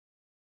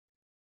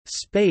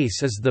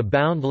Space is the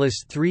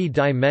boundless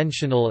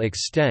three-dimensional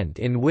extent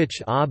in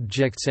which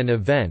objects and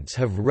events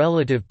have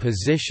relative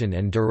position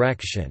and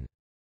direction.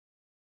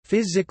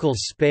 Physical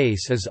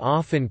space is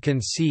often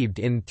conceived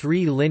in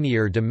three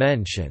linear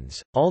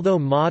dimensions, although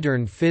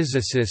modern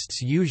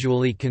physicists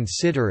usually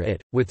consider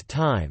it, with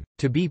time,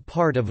 to be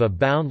part of a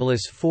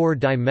boundless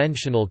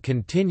four-dimensional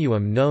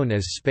continuum known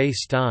as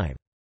spacetime.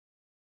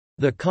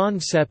 The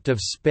concept of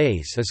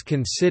space is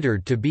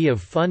considered to be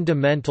of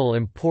fundamental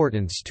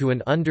importance to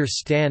an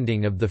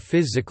understanding of the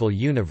physical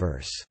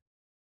universe.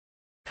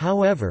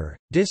 However,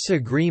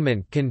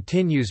 disagreement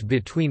continues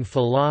between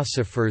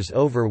philosophers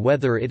over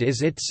whether it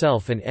is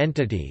itself an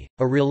entity,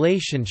 a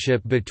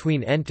relationship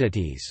between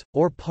entities,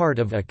 or part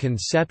of a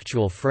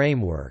conceptual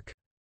framework.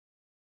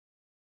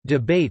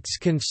 Debates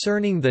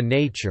concerning the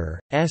nature,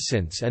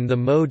 essence and the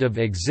mode of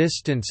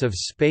existence of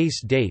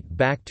space date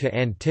back to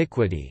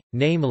antiquity,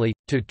 namely,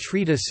 to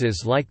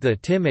treatises like the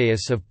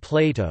Timaeus of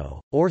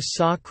Plato, or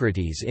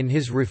Socrates in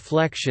his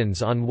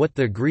reflections on what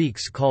the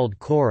Greeks called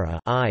chora,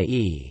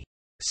 i.e.,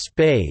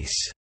 space,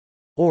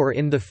 or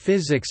in the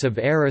Physics of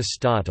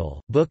Aristotle,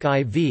 Book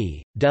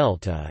IV,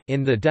 Delta,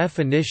 in the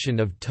definition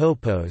of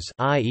topos,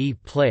 i.e.,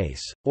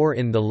 place, or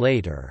in the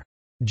later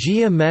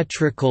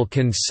geometrical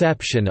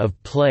conception of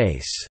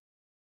place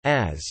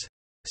as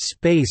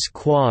space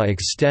qua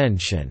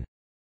extension.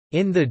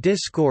 In the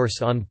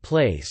Discourse on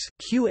Place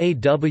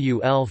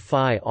Qawl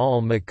fi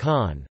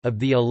al-Makan of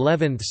the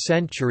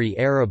 11th-century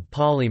Arab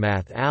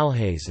polymath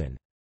Alhazen.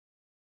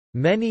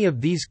 Many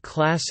of these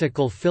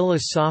classical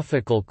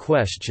philosophical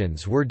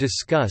questions were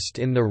discussed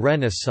in the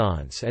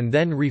Renaissance and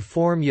then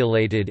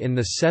reformulated in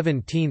the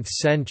 17th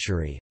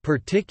century,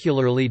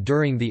 particularly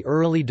during the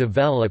early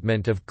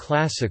development of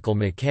classical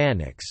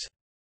mechanics.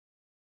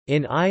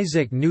 In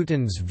Isaac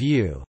Newton's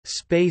view,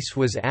 space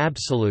was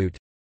absolute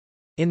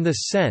in the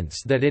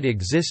sense that it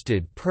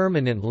existed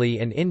permanently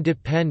and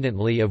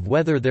independently of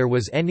whether there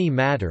was any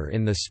matter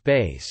in the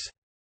space.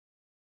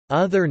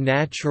 Other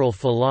natural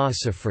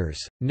philosophers,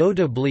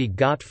 notably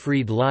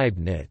Gottfried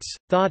Leibniz,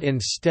 thought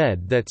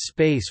instead that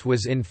space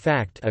was in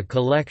fact a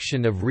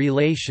collection of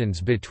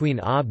relations between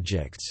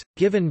objects,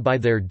 given by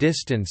their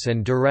distance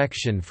and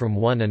direction from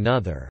one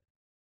another.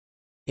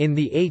 In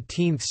the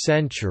 18th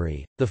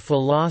century, the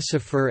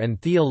philosopher and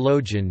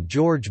theologian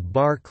George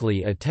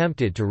Berkeley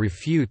attempted to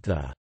refute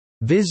the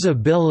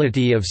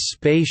visibility of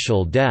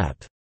spatial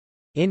depth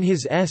in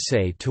his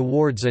essay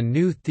Towards a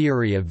New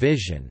Theory of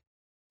Vision.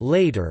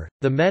 Later,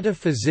 the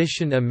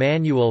metaphysician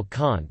Immanuel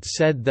Kant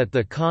said that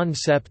the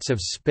concepts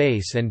of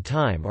space and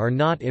time are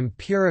not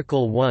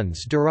empirical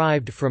ones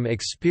derived from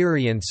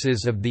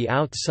experiences of the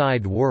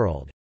outside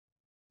world.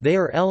 They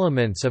are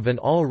elements of an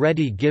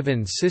already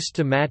given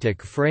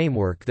systematic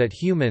framework that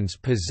humans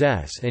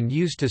possess and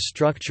use to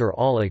structure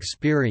all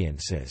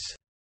experiences.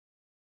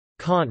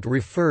 Kant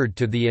referred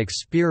to the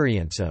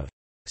experience of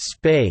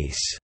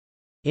space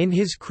in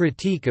his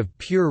Critique of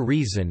Pure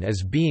Reason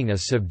as being a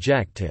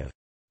subjective,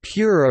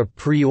 pure a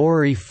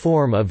priori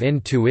form of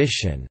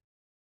intuition.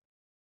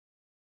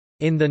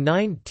 In the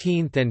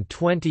 19th and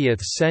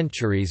 20th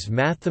centuries,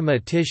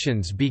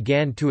 mathematicians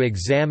began to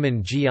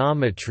examine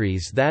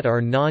geometries that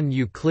are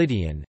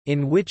non-Euclidean,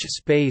 in which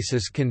space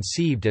is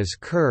conceived as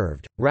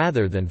curved,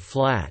 rather than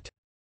flat.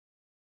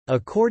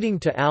 According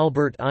to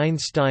Albert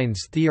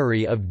Einstein's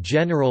theory of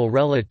general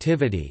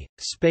relativity,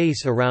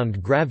 space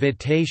around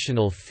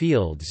gravitational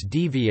fields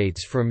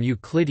deviates from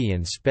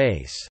Euclidean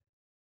space.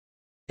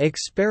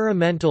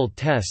 Experimental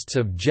tests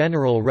of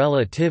general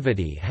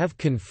relativity have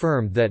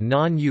confirmed that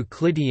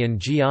non-Euclidean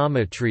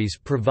geometries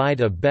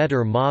provide a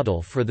better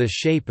model for the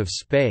shape of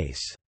space.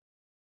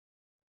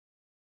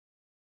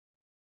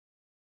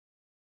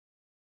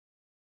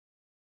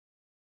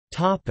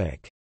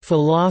 Topic: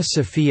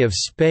 Philosophy of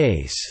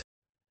space.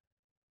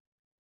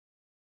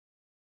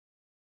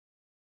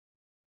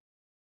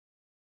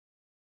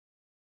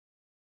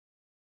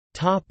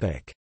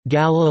 Topic: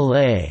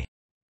 Galilei.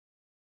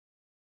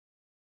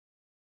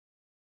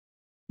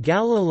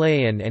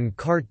 Galilean and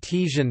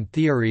Cartesian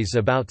theories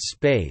about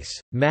space,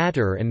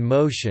 matter and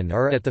motion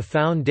are at the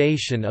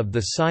foundation of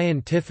the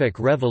scientific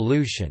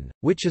revolution,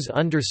 which is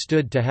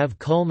understood to have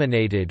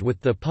culminated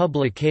with the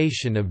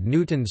publication of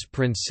Newton's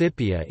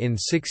Principia in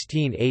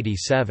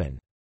 1687.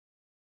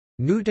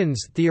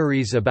 Newton's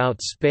theories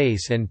about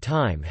space and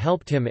time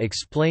helped him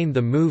explain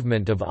the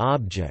movement of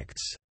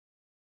objects.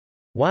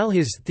 While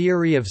his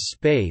theory of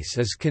space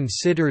is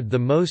considered the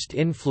most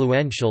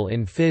influential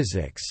in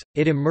physics,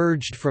 it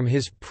emerged from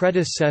his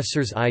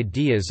predecessor's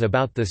ideas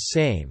about the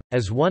same.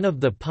 As one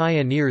of the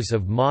pioneers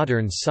of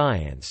modern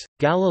science,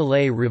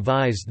 Galilei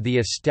revised the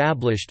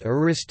established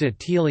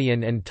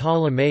Aristotelian and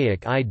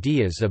Ptolemaic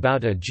ideas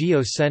about a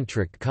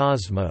geocentric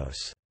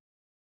cosmos.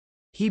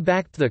 He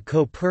backed the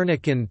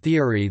Copernican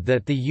theory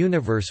that the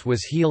universe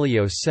was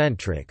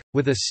heliocentric,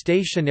 with a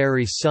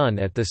stationary sun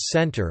at the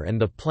center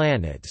and the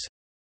planets,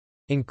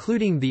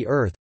 including the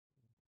Earth,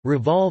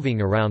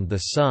 revolving around the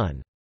Sun.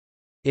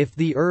 If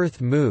the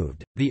Earth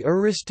moved, the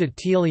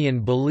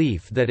Aristotelian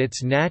belief that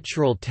its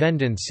natural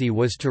tendency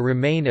was to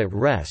remain at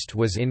rest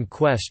was in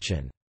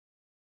question.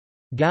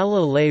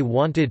 Galilei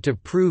wanted to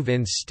prove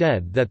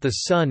instead that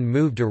the Sun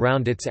moved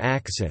around its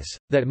axis,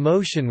 that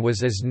motion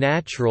was as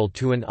natural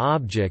to an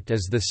object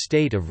as the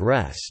state of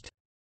rest.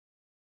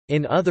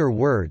 In other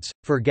words,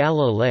 for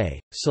Galilei,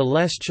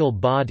 celestial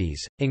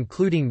bodies,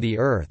 including the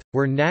Earth,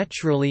 were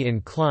naturally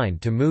inclined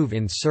to move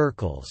in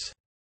circles.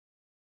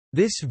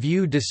 This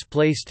view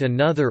displaced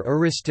another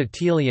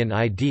Aristotelian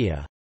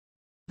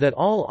idea—that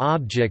all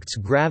objects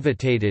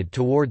gravitated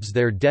towards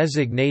their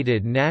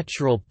designated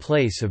natural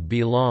place of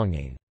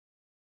belonging.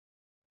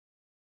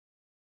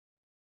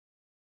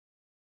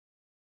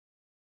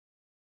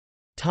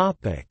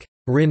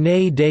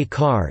 René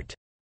Descartes.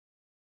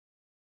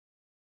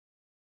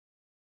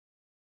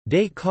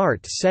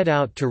 Descartes set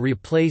out to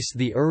replace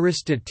the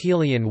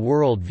Aristotelian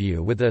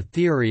worldview with a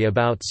theory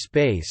about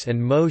space and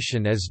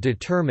motion as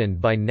determined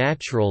by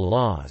natural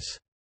laws.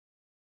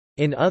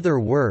 In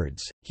other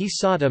words, he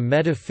sought a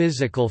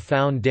metaphysical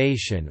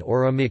foundation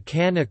or a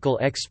mechanical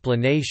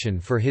explanation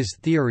for his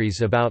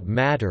theories about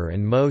matter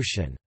and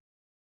motion.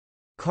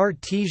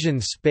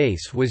 Cartesian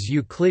space was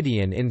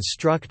Euclidean in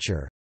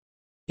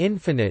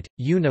structure—infinite,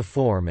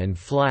 uniform and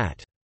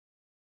flat.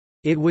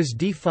 It was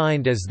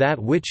defined as that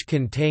which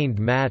contained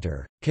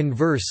matter.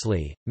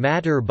 Conversely,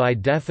 matter by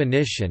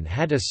definition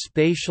had a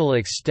spatial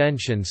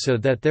extension so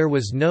that there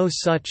was no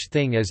such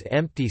thing as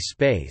empty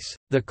space.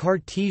 The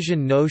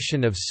Cartesian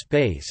notion of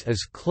space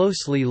is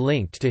closely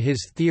linked to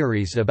his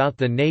theories about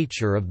the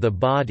nature of the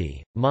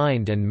body,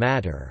 mind, and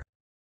matter.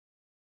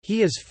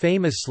 He is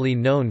famously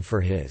known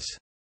for his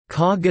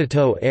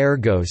cogito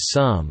ergo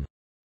sum.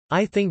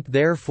 I think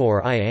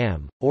therefore I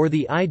am, or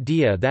the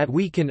idea that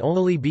we can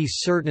only be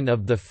certain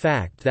of the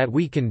fact that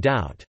we can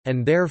doubt,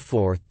 and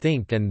therefore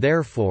think and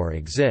therefore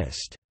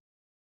exist.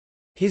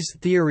 His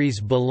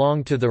theories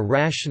belong to the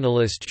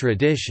rationalist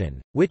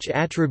tradition, which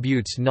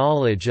attributes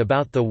knowledge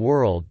about the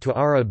world to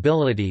our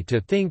ability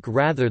to think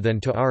rather than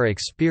to our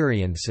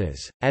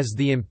experiences, as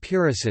the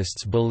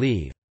empiricists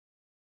believe.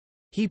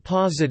 He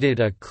posited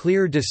a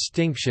clear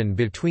distinction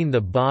between the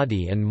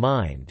body and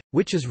mind,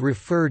 which is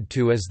referred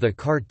to as the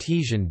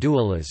Cartesian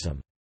dualism.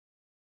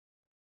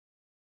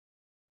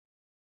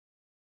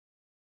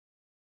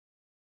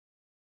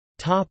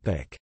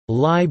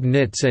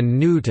 Leibniz and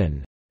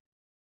Newton.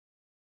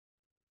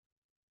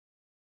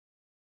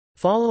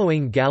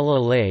 Following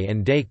Galilei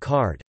and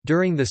Descartes,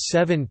 during the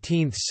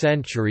 17th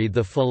century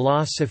the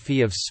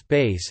philosophy of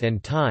space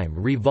and time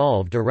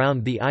revolved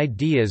around the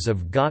ideas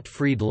of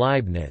Gottfried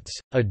Leibniz,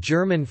 a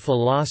German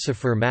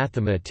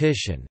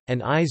philosopher-mathematician,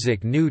 and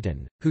Isaac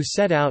Newton, who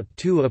set out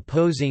two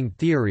opposing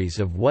theories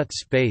of what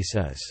space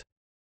is.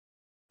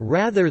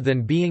 Rather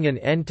than being an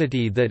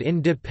entity that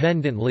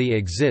independently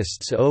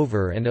exists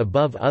over and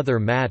above other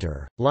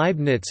matter,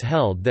 Leibniz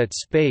held that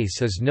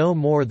space is no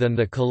more than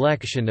the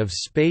collection of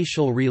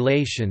spatial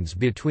relations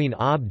between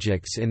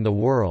objects in the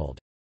world.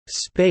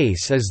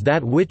 Space is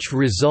that which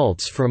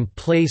results from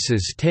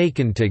places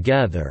taken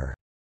together.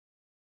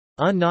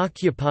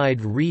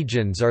 Unoccupied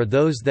regions are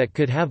those that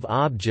could have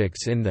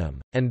objects in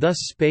them, and thus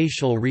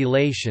spatial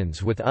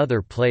relations with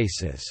other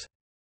places.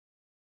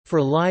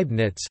 For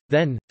Leibniz,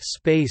 then,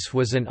 space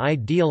was an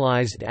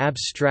idealized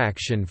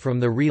abstraction from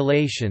the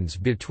relations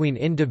between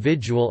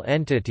individual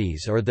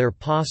entities or their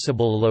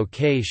possible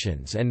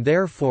locations and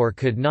therefore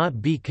could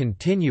not be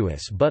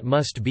continuous but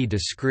must be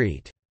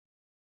discrete.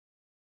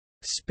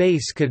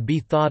 Space could be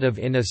thought of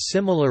in a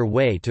similar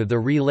way to the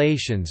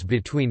relations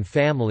between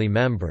family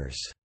members.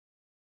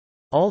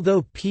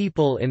 Although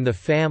people in the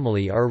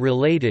family are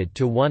related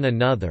to one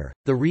another,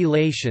 the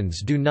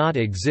relations do not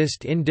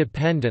exist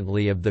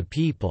independently of the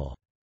people.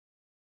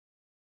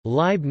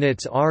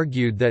 Leibniz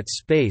argued that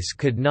space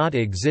could not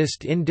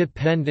exist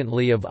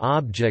independently of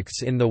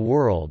objects in the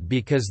world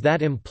because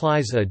that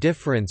implies a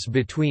difference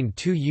between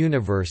two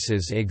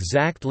universes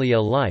exactly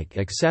alike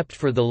except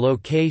for the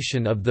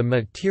location of the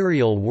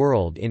material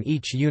world in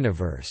each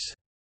universe.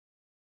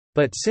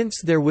 But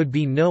since there would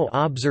be no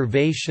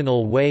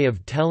observational way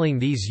of telling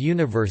these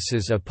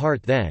universes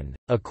apart then,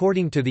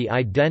 according to the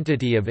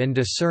identity of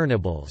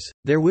indiscernibles,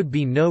 there would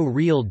be no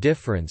real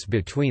difference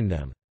between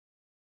them.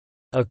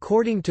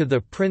 According to the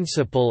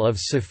principle of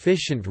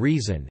sufficient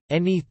reason,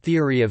 any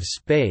theory of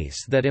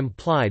space that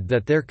implied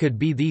that there could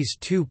be these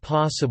two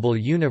possible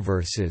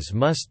universes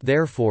must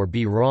therefore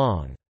be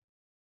wrong.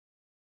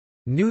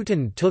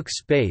 Newton took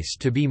space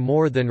to be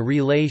more than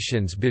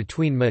relations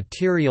between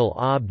material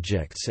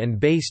objects and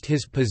based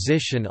his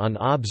position on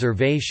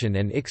observation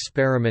and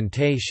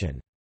experimentation.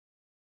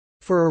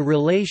 For a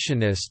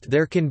relationist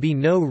there can be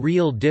no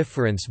real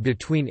difference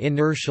between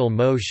inertial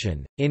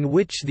motion, in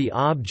which the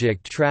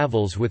object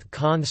travels with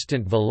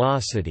constant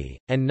velocity,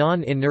 and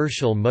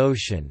non-inertial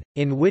motion,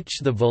 in which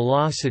the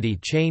velocity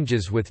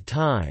changes with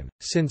time,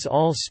 since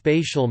all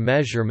spatial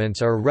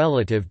measurements are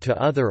relative to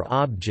other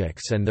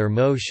objects and their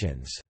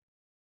motions.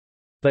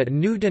 But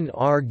Newton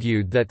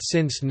argued that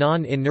since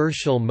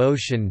non-inertial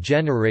motion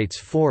generates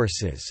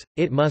forces,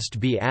 it must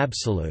be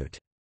absolute.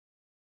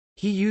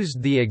 He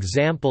used the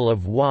example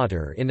of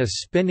water in a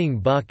spinning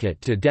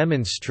bucket to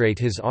demonstrate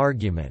his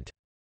argument.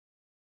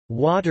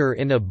 Water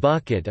in a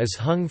bucket is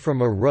hung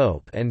from a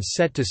rope and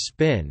set to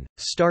spin,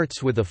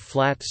 starts with a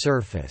flat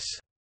surface.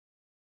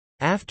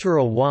 After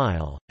a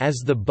while,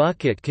 as the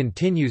bucket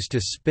continues to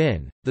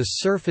spin, the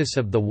surface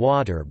of the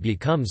water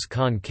becomes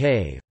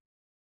concave.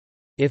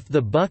 If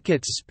the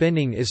bucket's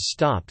spinning is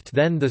stopped,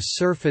 then the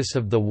surface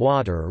of the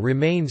water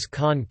remains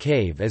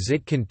concave as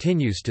it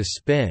continues to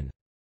spin.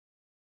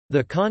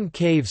 The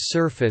concave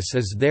surface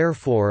is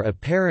therefore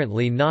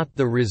apparently not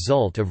the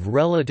result of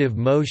relative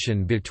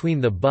motion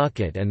between the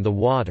bucket and the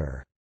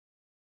water.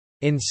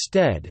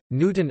 Instead,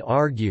 Newton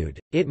argued,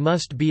 it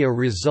must be a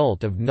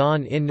result of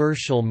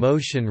non-inertial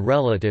motion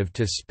relative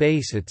to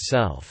space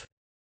itself.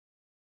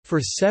 For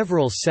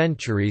several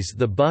centuries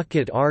the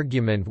bucket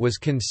argument was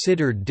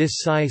considered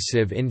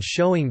decisive in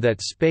showing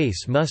that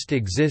space must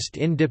exist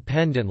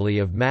independently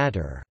of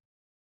matter.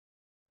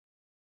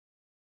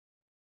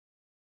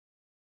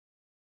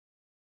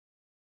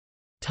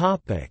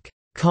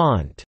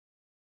 Kant.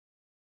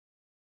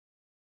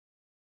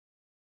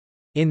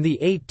 In the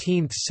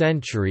 18th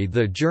century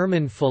the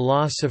German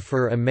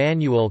philosopher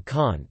Immanuel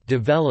Kant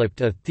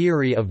developed a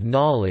theory of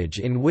knowledge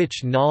in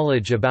which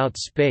knowledge about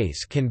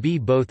space can be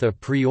both a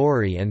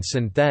priori and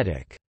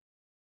synthetic.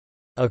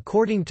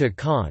 According to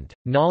Kant,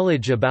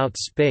 knowledge about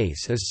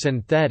space is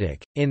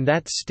synthetic, in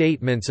that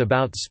statements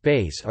about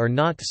space are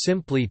not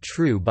simply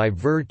true by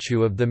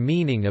virtue of the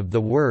meaning of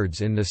the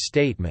words in the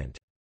statement.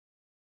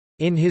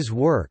 In his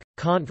work,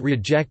 Kant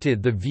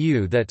rejected the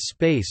view that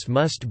space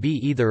must be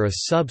either a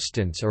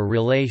substance or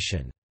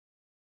relation.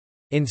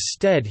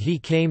 Instead he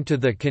came to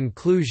the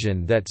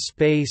conclusion that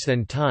space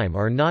and time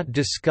are not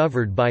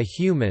discovered by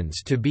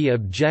humans to be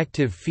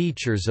objective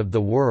features of the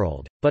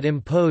world, but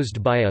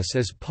imposed by us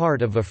as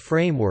part of a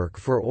framework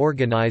for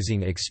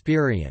organizing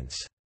experience.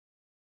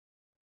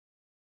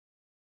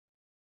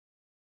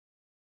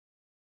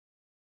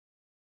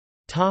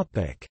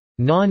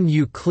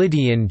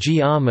 Non-Euclidean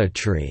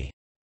geometry.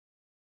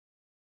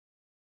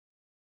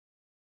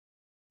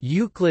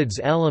 Euclid's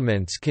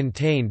Elements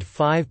contained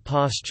 5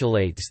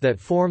 postulates that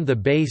form the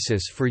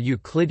basis for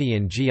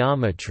Euclidean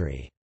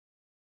geometry.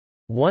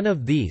 One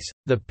of these,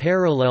 the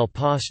parallel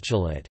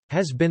postulate,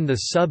 has been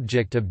the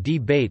subject of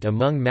debate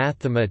among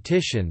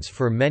mathematicians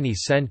for many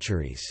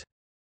centuries.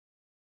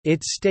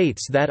 It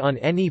states that on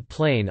any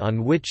plane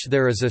on which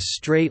there is a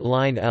straight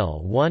line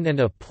L1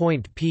 and a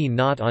point P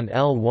not on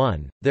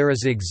L1, there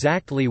is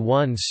exactly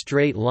one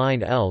straight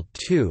line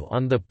L2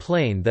 on the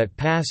plane that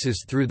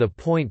passes through the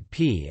point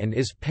P and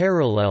is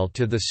parallel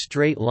to the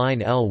straight line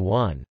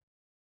L1.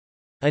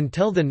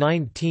 Until the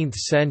 19th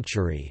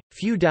century,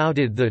 few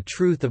doubted the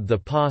truth of the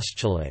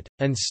postulate,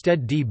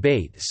 instead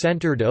debate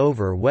centered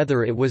over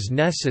whether it was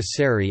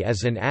necessary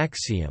as an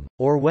axiom,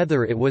 or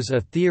whether it was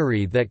a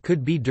theory that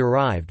could be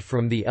derived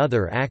from the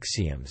other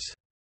axioms.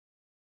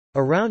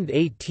 Around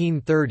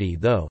 1830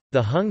 though,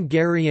 the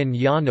Hungarian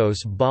János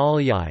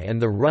Bolyai and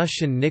the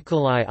Russian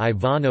Nikolai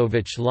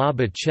Ivanovich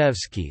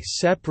Lobachevsky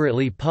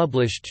separately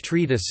published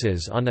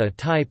treatises on a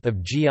type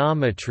of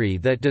geometry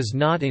that does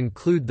not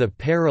include the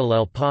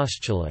parallel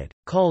postulate,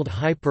 called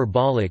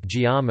hyperbolic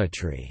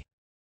geometry.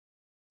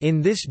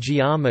 In this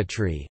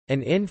geometry,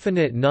 an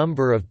infinite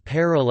number of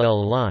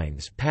parallel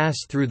lines pass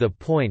through the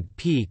point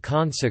P.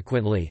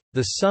 Consequently,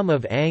 the sum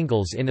of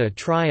angles in a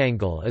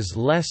triangle is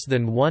less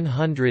than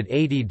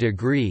 180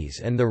 degrees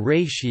and the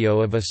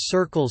ratio of a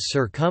circle's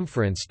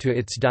circumference to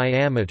its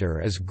diameter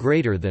is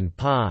greater than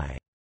pi.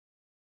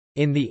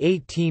 In the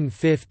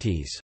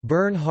 1850s,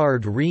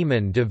 Bernhard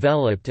Riemann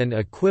developed an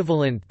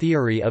equivalent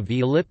theory of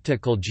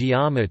elliptical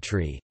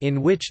geometry,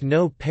 in which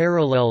no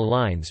parallel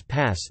lines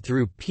pass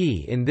through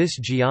P. In this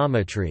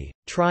geometry,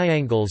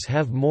 triangles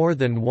have more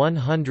than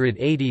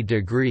 180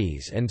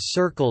 degrees and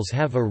circles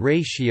have a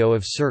ratio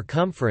of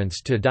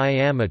circumference to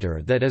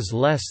diameter that is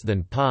less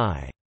than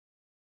pi.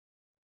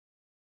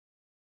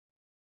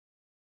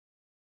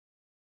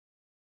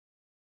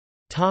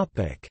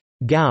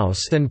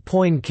 Gauss and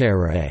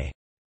Poincaré.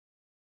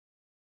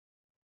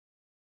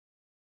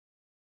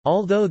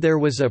 Although there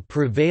was a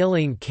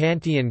prevailing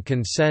Kantian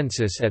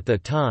consensus at the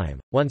time,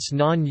 once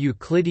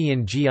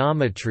non-Euclidean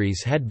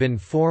geometries had been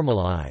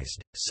formalized,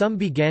 some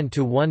began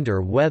to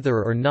wonder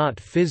whether or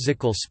not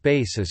physical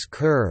space is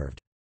curved.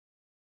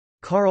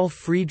 Carl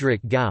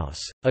Friedrich Gauss,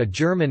 a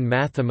German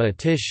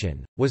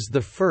mathematician, was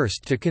the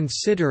first to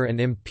consider an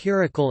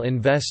empirical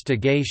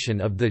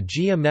investigation of the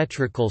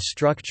geometrical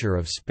structure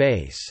of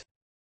space.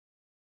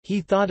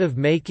 He thought of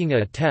making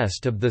a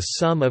test of the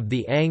sum of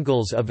the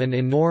angles of an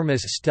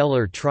enormous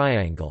stellar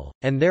triangle,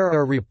 and there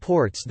are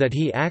reports that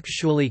he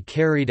actually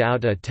carried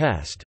out a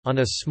test, on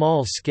a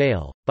small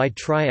scale, by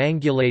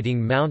triangulating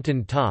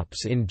mountain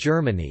tops in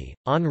Germany.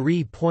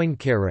 Henri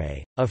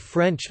Poincaré, a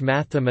French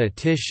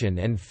mathematician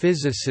and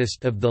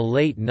physicist of the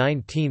late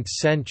 19th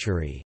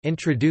century,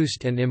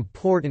 introduced an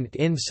important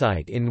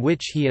insight in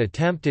which he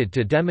attempted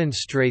to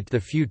demonstrate the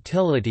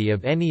futility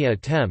of any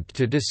attempt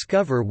to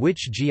discover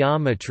which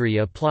geometry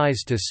applies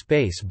to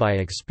space by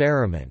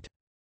experiment.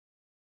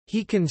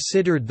 He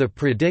considered the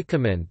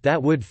predicament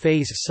that would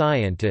face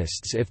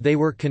scientists if they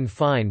were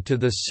confined to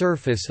the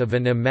surface of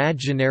an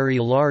imaginary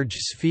large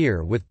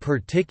sphere with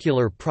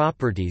particular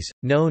properties,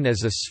 known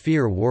as a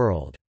sphere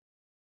world.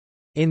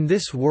 In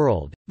this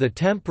world, the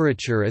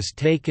temperature is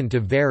taken to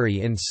vary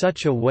in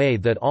such a way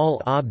that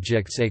all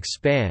objects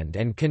expand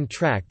and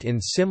contract in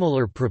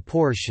similar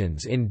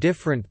proportions in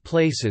different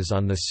places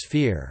on the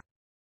sphere.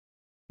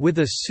 With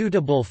a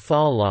suitable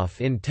falloff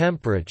in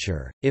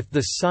temperature, if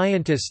the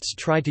scientists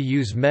try to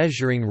use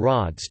measuring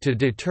rods to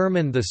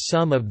determine the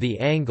sum of the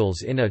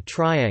angles in a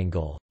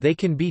triangle, they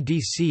can be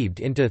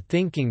deceived into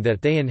thinking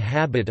that they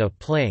inhabit a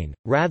plane,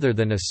 rather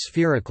than a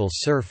spherical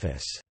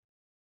surface.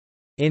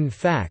 In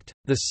fact,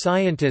 the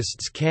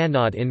scientists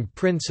cannot in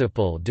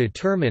principle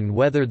determine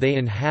whether they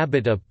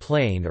inhabit a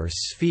plane or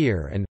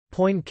sphere, and,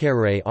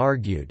 Poincaré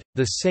argued,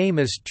 the same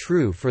is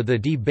true for the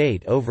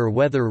debate over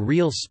whether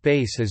real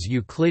space is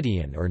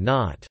Euclidean or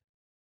not.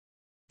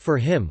 For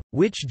him,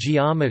 which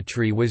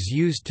geometry was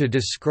used to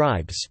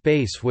describe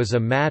space was a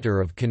matter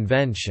of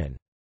convention.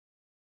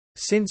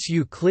 Since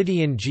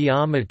Euclidean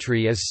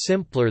geometry is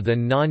simpler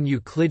than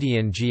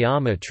non-Euclidean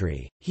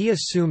geometry, he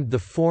assumed the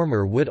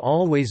former would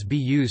always be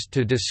used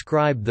to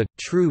describe the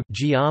true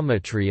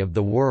geometry of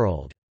the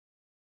world.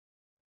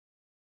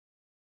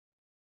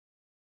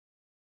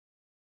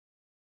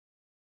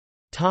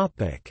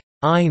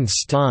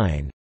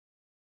 Einstein.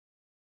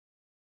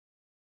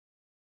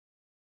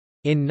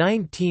 In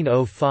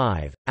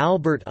 1905,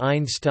 Albert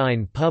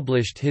Einstein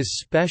published his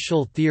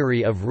special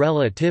theory of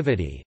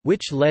relativity,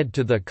 which led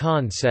to the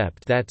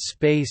concept that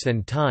space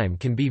and time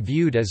can be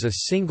viewed as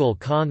a single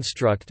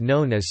construct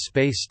known as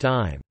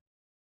spacetime.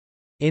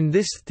 In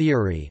this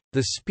theory,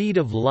 the speed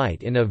of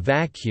light in a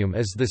vacuum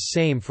is the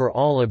same for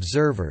all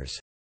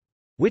observers,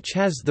 which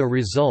has the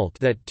result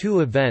that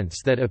two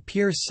events that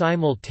appear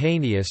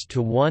simultaneous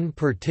to one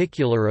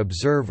particular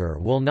observer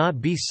will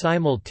not be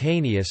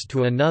simultaneous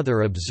to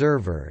another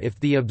observer if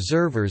the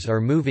observers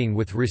are moving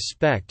with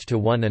respect to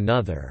one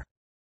another.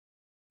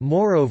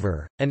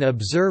 Moreover, an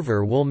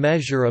observer will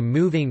measure a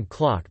moving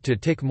clock to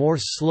tick more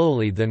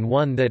slowly than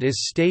one that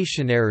is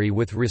stationary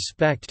with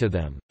respect to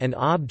them, and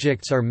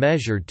objects are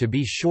measured to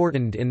be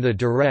shortened in the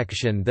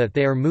direction that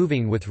they are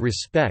moving with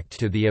respect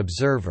to the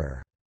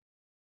observer.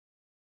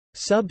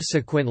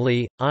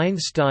 Subsequently,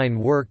 Einstein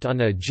worked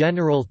on a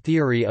general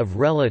theory of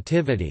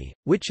relativity,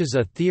 which is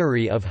a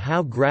theory of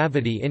how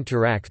gravity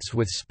interacts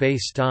with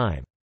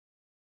spacetime.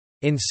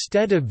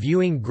 Instead of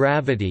viewing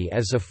gravity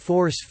as a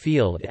force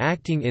field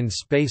acting in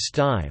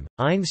spacetime,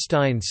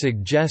 Einstein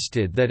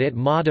suggested that it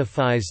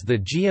modifies the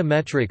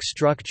geometric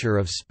structure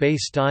of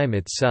spacetime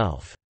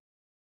itself.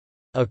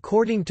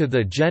 According to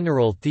the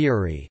general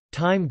theory,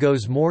 time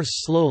goes more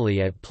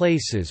slowly at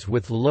places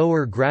with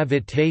lower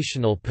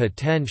gravitational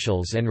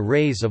potentials and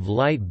rays of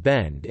light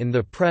bend in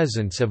the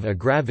presence of a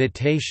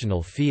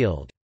gravitational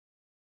field.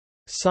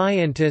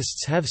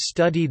 Scientists have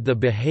studied the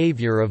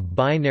behavior of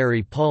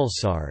binary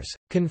pulsars,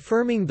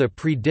 confirming the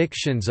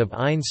predictions of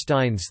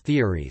Einstein's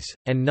theories,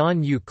 and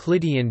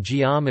non-Euclidean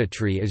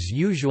geometry is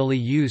usually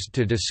used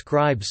to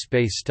describe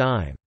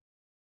spacetime.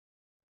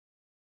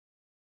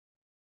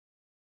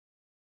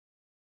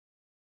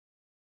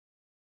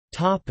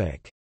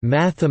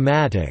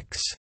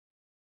 Mathematics.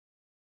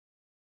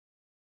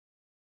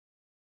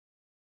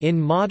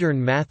 In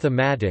modern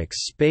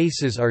mathematics,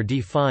 spaces are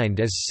defined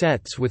as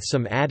sets with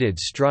some added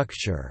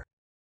structure.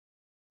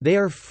 They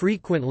are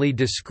frequently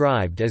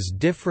described as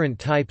different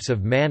types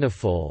of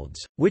manifolds,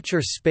 which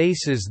are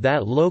spaces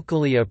that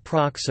locally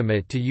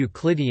approximate to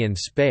Euclidean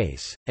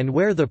space, and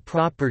where the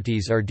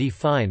properties are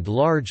defined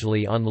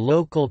largely on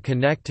local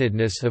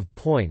connectedness of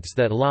points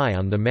that lie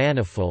on the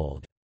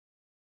manifold.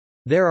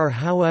 There are,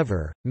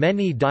 however,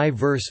 many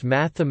diverse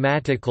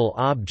mathematical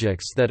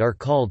objects that are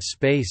called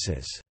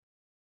spaces.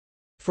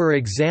 For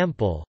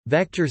example,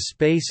 vector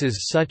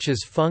spaces such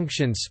as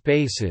function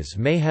spaces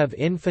may have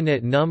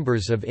infinite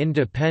numbers of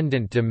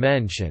independent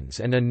dimensions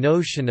and a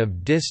notion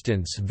of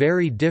distance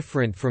very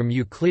different from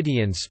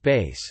Euclidean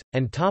space,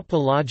 and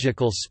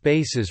topological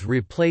spaces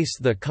replace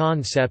the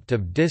concept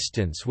of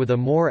distance with a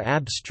more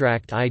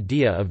abstract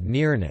idea of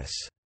nearness.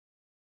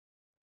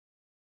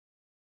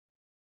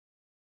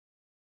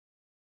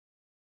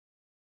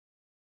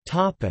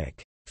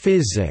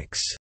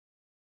 Physics.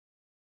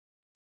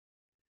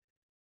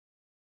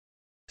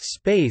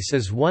 Space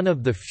is one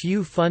of the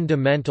few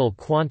fundamental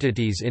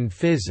quantities in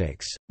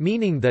physics,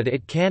 meaning that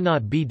it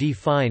cannot be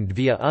defined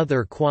via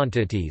other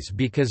quantities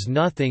because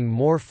nothing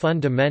more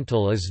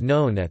fundamental is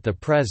known at the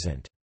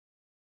present.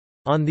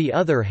 On the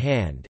other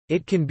hand,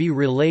 it can be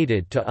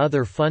related to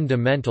other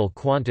fundamental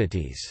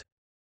quantities.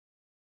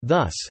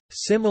 Thus,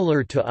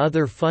 similar to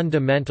other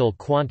fundamental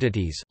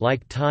quantities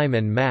like time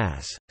and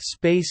mass,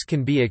 space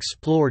can be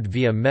explored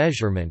via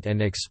measurement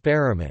and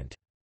experiment.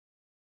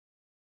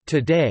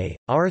 Today,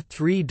 our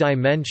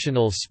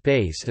three-dimensional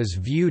space is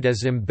viewed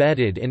as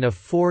embedded in a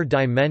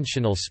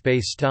four-dimensional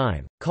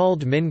spacetime,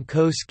 called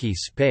Minkowski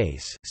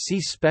space.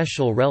 See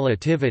Special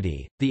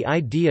Relativity. The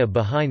idea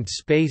behind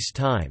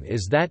spacetime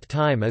is that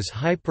time is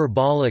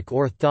hyperbolic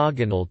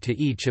orthogonal to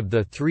each of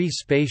the three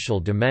spatial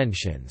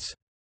dimensions.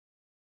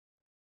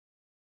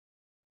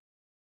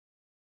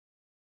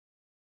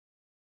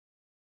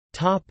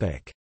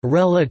 Topic: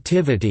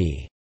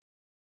 Relativity.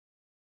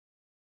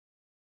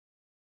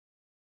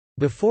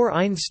 Before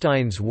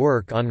Einstein's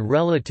work on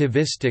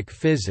relativistic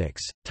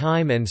physics,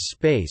 time and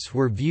space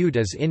were viewed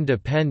as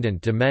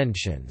independent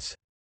dimensions.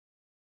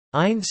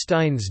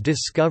 Einstein's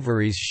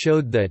discoveries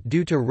showed that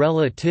due to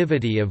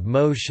relativity of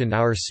motion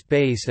our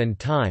space and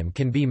time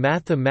can be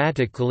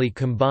mathematically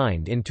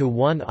combined into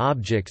one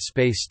object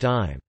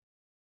spacetime.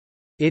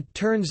 It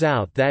turns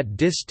out that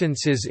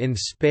distances in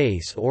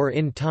space or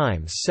in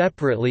time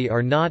separately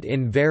are not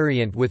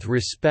invariant with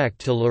respect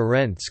to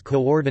Lorentz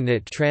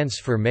coordinate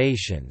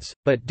transformations,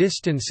 but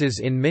distances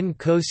in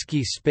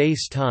Minkowski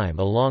spacetime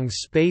along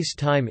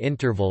spacetime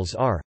intervals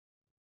are,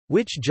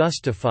 which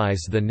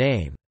justifies the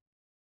name.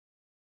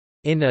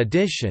 In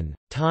addition,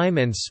 time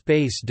and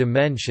space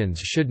dimensions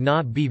should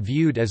not be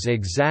viewed as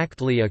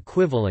exactly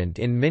equivalent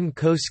in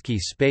Minkowski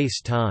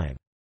spacetime.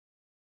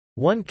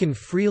 One can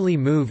freely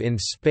move in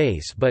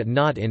space but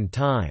not in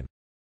time.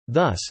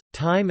 Thus,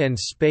 time and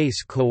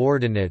space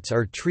coordinates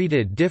are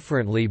treated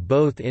differently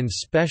both in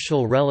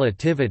special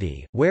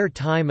relativity, where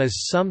time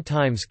is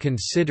sometimes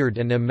considered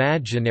an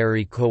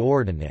imaginary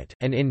coordinate,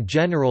 and in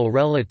general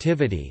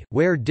relativity,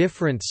 where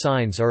different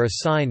signs are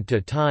assigned to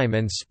time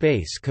and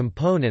space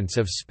components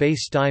of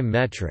spacetime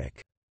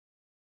metric.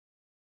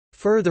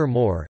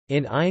 Furthermore,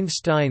 in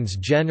Einstein's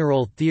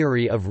general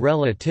theory of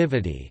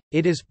relativity,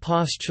 it is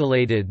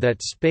postulated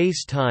that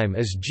spacetime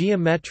is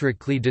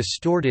geometrically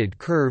distorted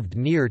curved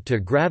near to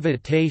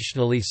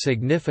gravitationally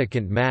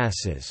significant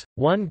masses.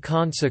 One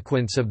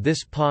consequence of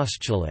this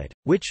postulate,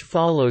 which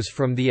follows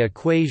from the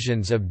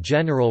equations of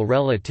general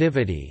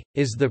relativity,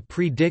 is the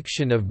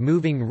prediction of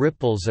moving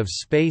ripples of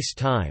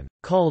spacetime,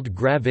 called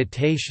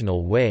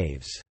gravitational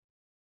waves.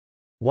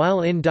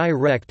 While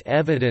indirect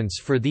evidence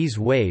for these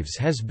waves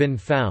has been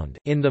found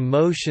in the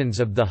motions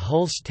of the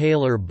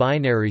Hulse-Taylor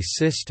binary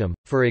system,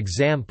 for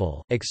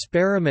example,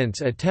 experiments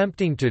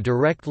attempting to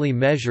directly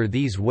measure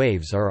these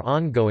waves are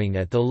ongoing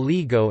at the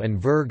LIGO and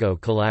Virgo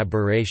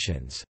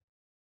collaborations.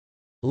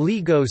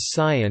 LIGO's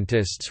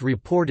scientists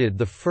reported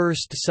the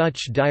first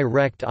such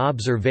direct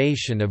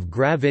observation of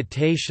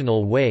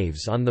gravitational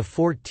waves on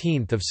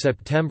 14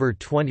 September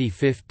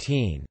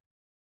 2015.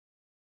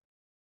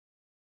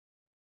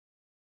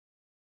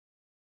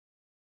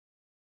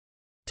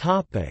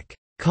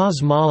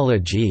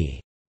 Cosmology.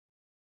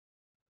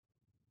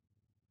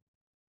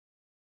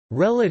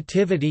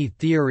 Relativity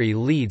theory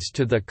leads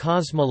to the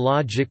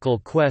cosmological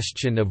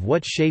question of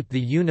what shape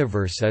the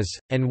universe is,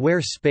 and where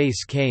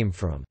space came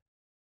from.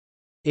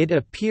 It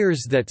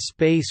appears that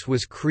space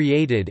was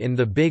created in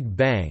the Big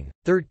Bang,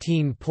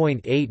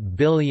 13.8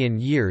 billion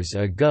years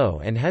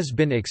ago and has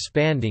been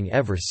expanding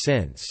ever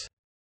since.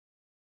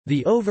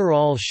 The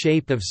overall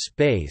shape of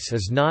space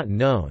is not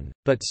known,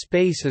 but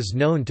space is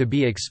known to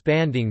be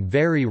expanding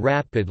very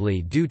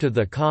rapidly due to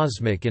the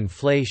cosmic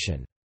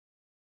inflation.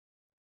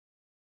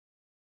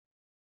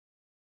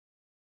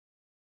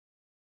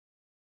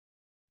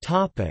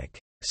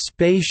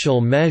 Spatial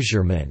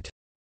measurement.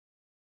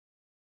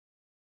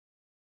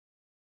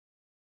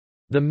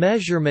 The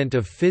measurement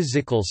of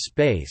physical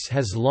space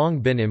has long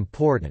been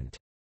important.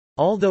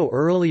 Although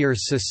earlier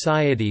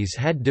societies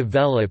had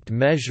developed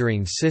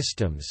measuring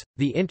systems,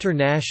 the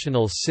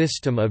International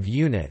System of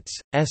Units,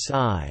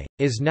 SI,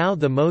 is now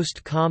the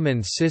most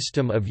common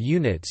system of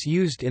units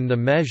used in the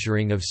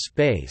measuring of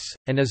space,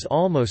 and is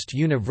almost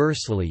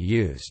universally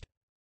used.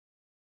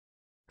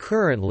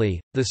 Currently,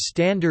 the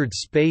standard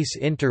space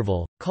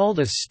interval, called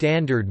a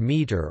standard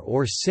meter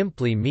or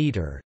simply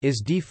meter,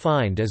 is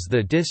defined as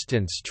the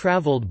distance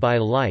traveled by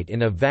light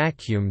in a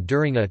vacuum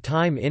during a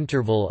time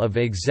interval of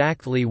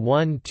exactly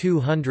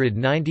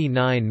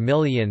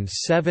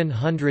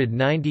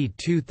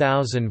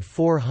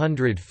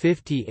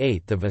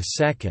 1/299,792,458 of a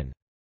second.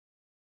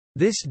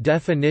 This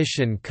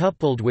definition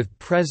coupled with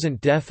present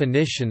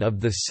definition of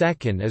the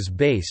second is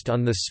based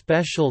on the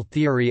special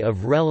theory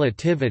of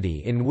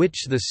relativity in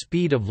which the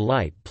speed of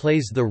light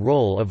plays the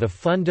role of a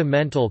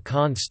fundamental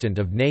constant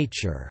of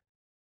nature.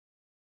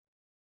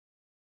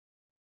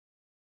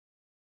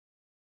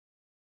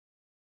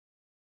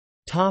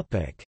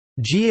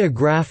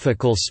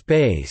 Geographical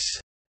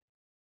space.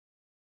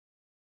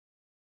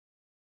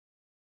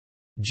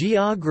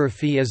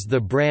 Geography is the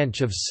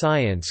branch of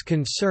science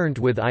concerned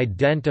with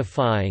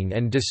identifying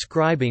and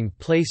describing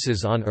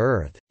places on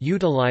Earth,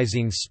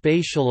 utilizing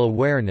spatial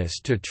awareness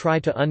to try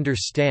to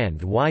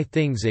understand why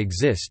things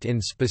exist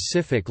in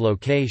specific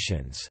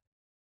locations.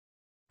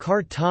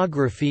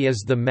 Cartography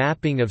is the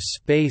mapping of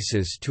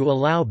spaces to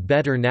allow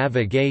better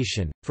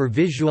navigation, for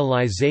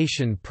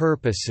visualization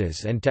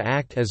purposes and to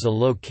act as a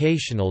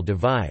locational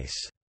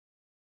device.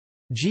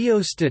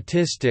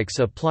 Geostatistics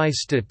apply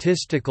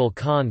statistical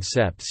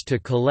concepts to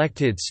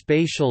collected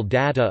spatial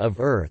data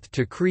of Earth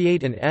to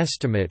create an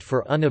estimate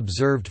for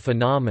unobserved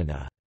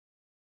phenomena.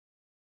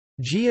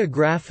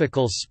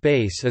 Geographical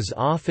space is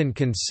often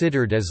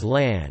considered as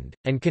land,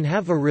 and can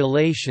have a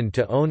relation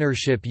to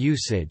ownership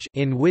usage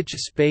in which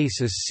space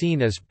is seen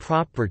as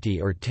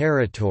property or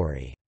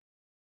territory.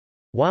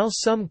 While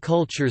some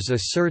cultures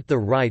assert the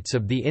rights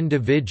of the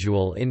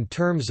individual in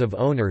terms of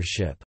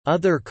ownership,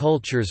 other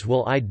cultures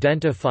will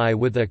identify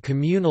with a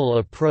communal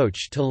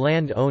approach to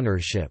land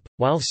ownership,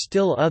 while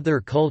still other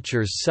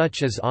cultures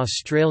such as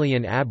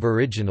Australian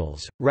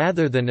Aboriginals,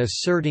 rather than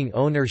asserting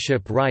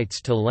ownership rights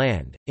to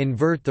land,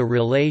 invert the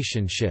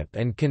relationship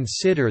and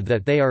consider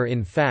that they are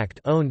in fact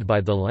owned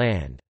by the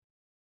land.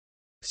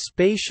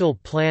 Spatial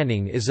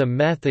planning is a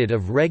method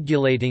of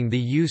regulating the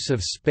use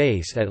of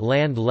space at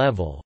land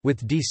level,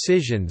 with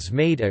decisions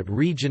made at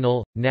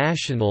regional,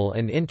 national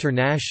and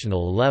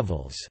international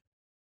levels.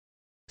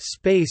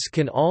 Space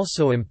can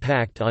also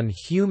impact on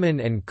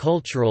human and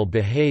cultural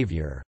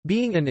behavior,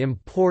 being an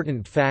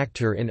important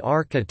factor in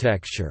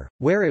architecture,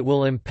 where it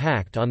will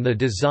impact on the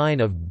design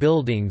of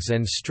buildings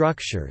and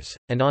structures,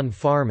 and on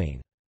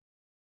farming.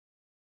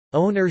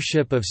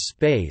 Ownership of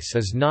space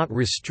is not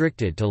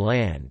restricted to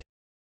land.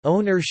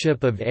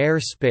 Ownership of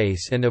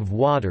airspace and of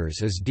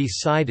waters is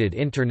decided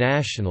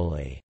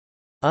internationally.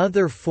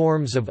 Other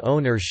forms of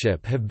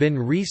ownership have been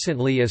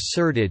recently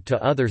asserted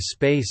to other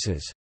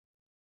spaces,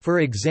 for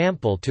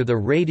example to the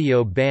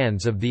radio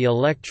bands of the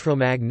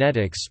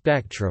electromagnetic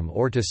spectrum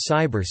or to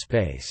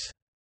cyberspace.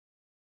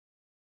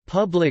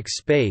 Public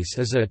space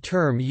is a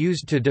term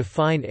used to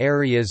define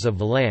areas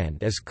of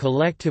land as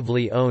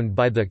collectively owned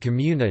by the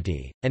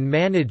community, and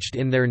managed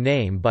in their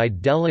name by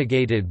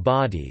delegated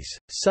bodies.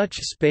 Such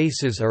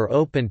spaces are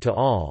open to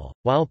all,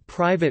 while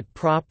private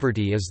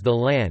property is the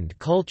land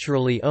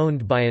culturally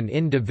owned by an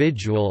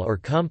individual or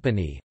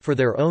company, for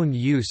their own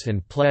use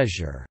and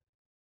pleasure.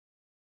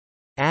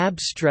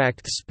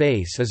 Abstract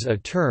space is a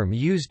term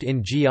used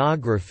in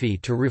geography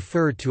to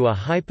refer to a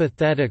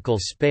hypothetical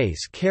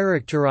space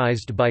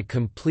characterized by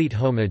complete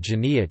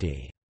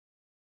homogeneity.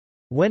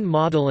 When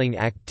modeling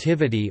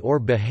activity or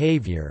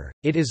behavior,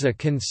 it is a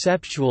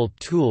conceptual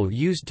tool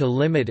used to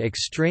limit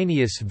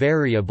extraneous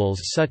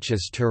variables such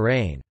as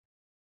terrain.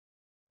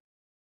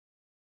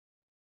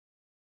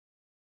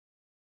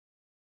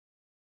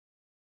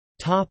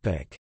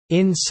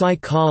 In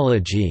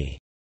psychology,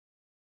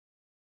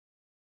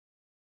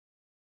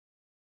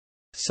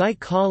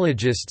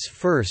 psychologists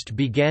first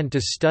began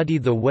to study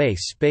the way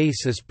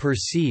space is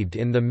perceived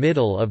in the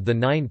middle of the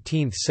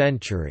 19th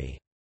century.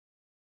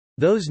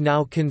 Those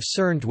now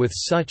concerned with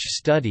such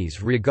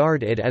studies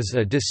regard it as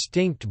a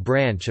distinct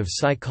branch of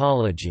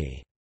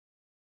psychology.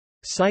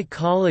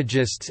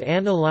 Psychologists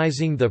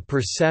analyzing the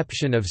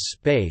perception of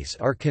space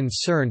are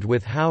concerned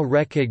with how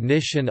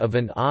recognition of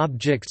an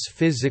object's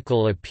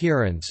physical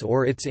appearance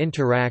or its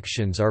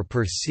interactions are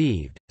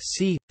perceived.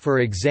 See, for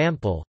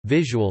example,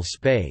 visual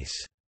space.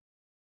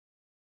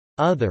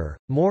 Other,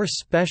 more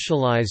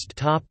specialized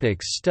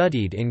topics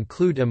studied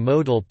include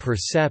emodal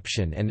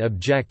perception and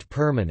object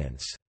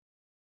permanence.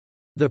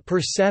 The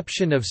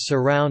perception of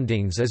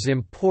surroundings is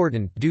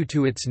important due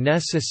to its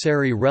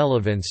necessary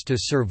relevance to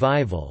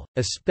survival,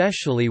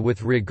 especially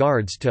with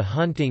regards to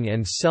hunting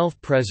and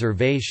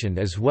self-preservation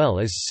as well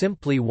as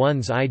simply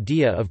one's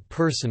idea of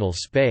personal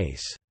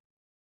space.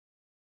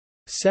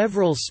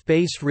 Several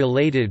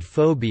space-related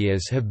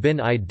phobias have been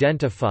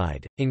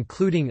identified,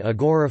 including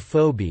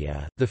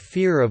agoraphobia, the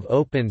fear of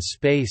open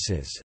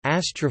spaces,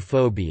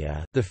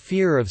 astrophobia, the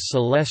fear of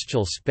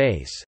celestial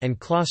space, and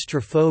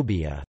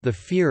claustrophobia, the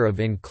fear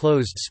of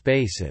enclosed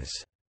spaces.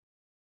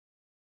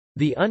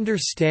 The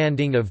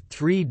understanding of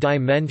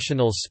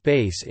three-dimensional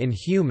space in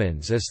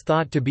humans is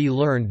thought to be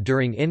learned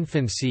during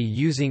infancy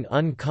using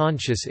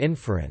unconscious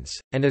inference,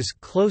 and is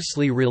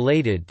closely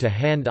related to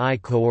hand-eye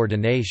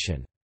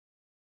coordination.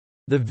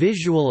 The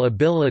visual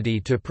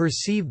ability to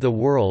perceive the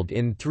world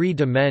in three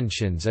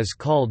dimensions is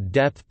called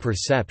depth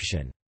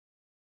perception.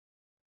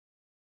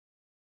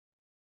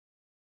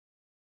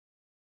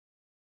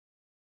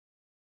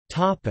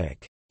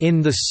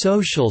 In the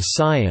social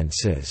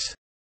sciences,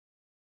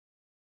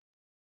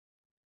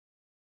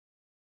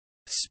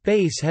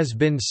 space has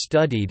been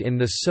studied in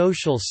the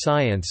social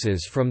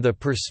sciences from the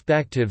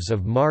perspectives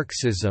of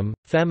Marxism,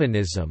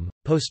 feminism,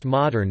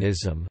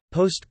 postmodernism,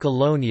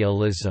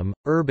 postcolonialism,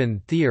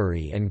 urban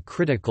theory and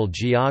critical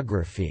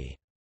geography.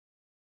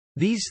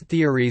 These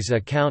theories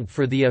account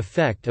for the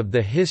effect of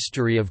the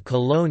history of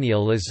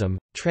colonialism,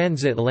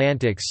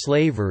 transatlantic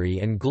slavery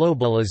and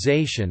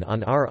globalization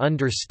on our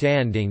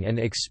understanding and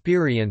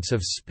experience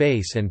of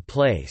space and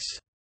place.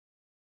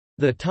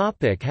 The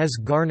topic has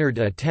garnered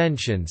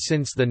attention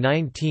since the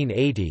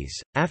 1980s,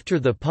 after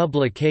the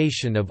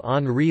publication of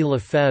Henri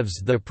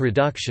Lefebvre's The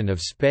Production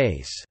of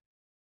Space.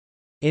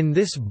 In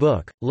this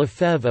book,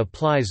 Lefebvre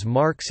applies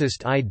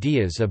Marxist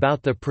ideas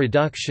about the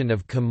production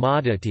of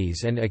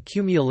commodities and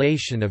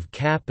accumulation of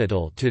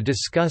capital to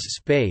discuss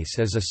space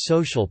as a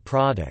social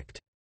product.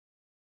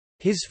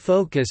 His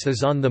focus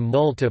is on the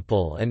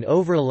multiple and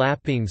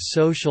overlapping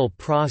social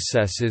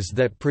processes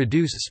that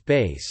produce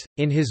space.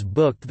 In his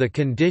book The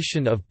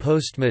Condition of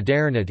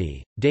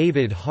Postmodernity,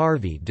 David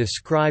Harvey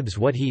describes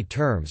what he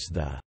terms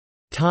the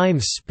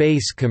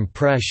time-space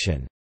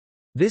compression.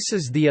 This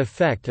is the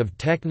effect of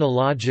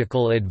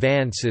technological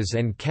advances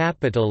and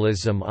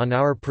capitalism on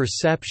our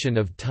perception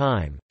of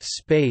time,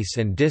 space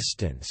and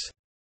distance.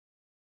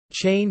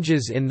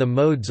 Changes in the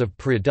modes of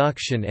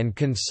production and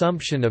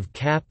consumption of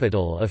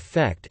capital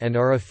affect and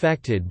are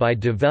affected by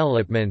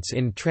developments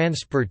in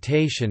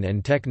transportation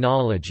and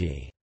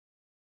technology.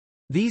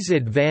 These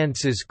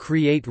advances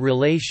create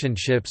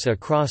relationships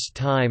across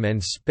time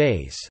and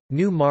space,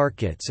 new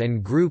markets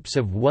and groups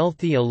of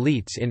wealthy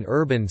elites in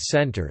urban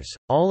centers,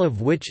 all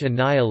of which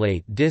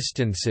annihilate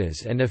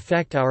distances and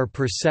affect our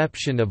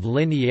perception of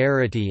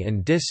linearity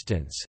and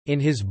distance. In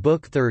his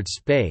book Third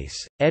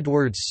Space,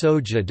 Edward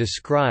Soja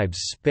describes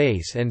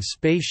space and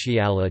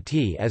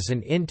spatiality as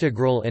an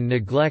integral and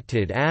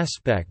neglected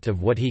aspect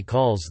of what he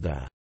calls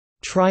the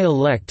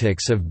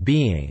trialectics of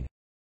being.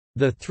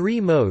 The three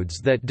modes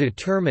that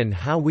determine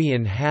how we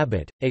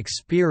inhabit,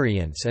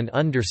 experience and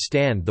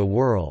understand the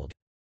world.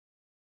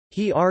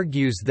 He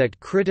argues that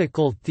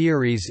critical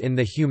theories in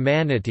the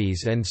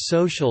humanities and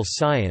social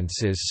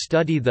sciences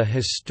study the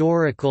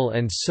historical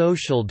and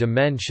social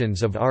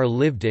dimensions of our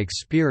lived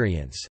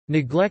experience,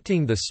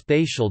 neglecting the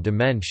spatial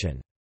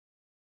dimension.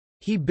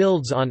 He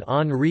builds on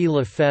Henri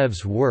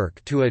Lefebvre's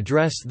work to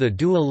address the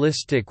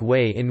dualistic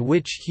way in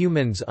which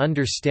humans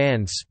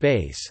understand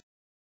space,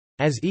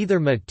 as either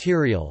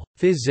material,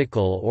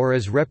 physical or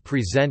as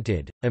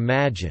represented,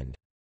 imagined.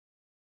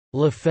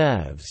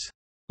 Lefebvre's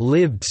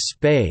lived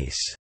space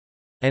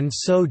and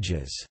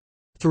Soja's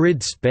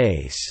thrid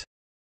space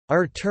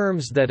are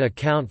terms that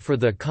account for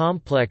the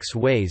complex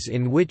ways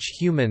in which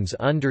humans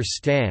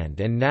understand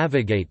and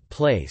navigate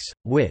place,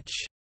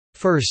 which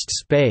first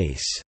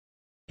space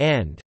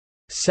and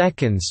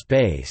second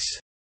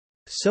space,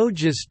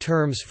 Soja's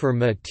terms for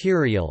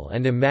material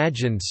and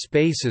imagined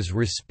spaces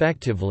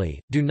respectively,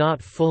 do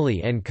not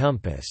fully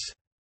encompass.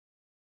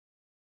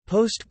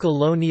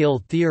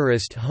 Post-colonial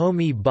theorist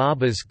Homi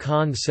Bhabha's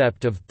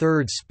concept of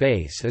third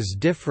space is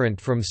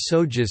different from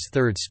Soja's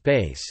third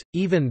space,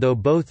 even though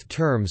both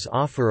terms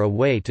offer a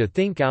way to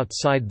think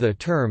outside the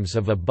terms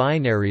of a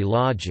binary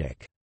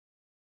logic.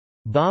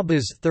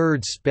 Bhabha's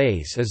third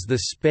space is the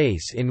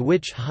space in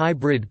which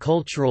hybrid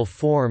cultural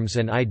forms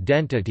and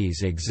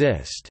identities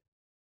exist.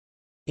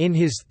 In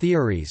his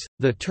theories,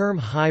 the term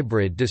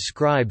hybrid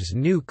describes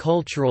new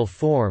cultural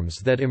forms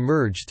that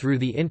emerge through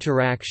the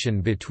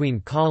interaction between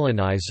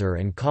colonizer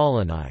and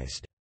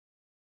colonized.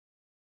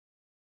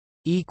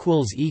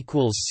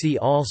 See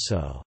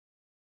also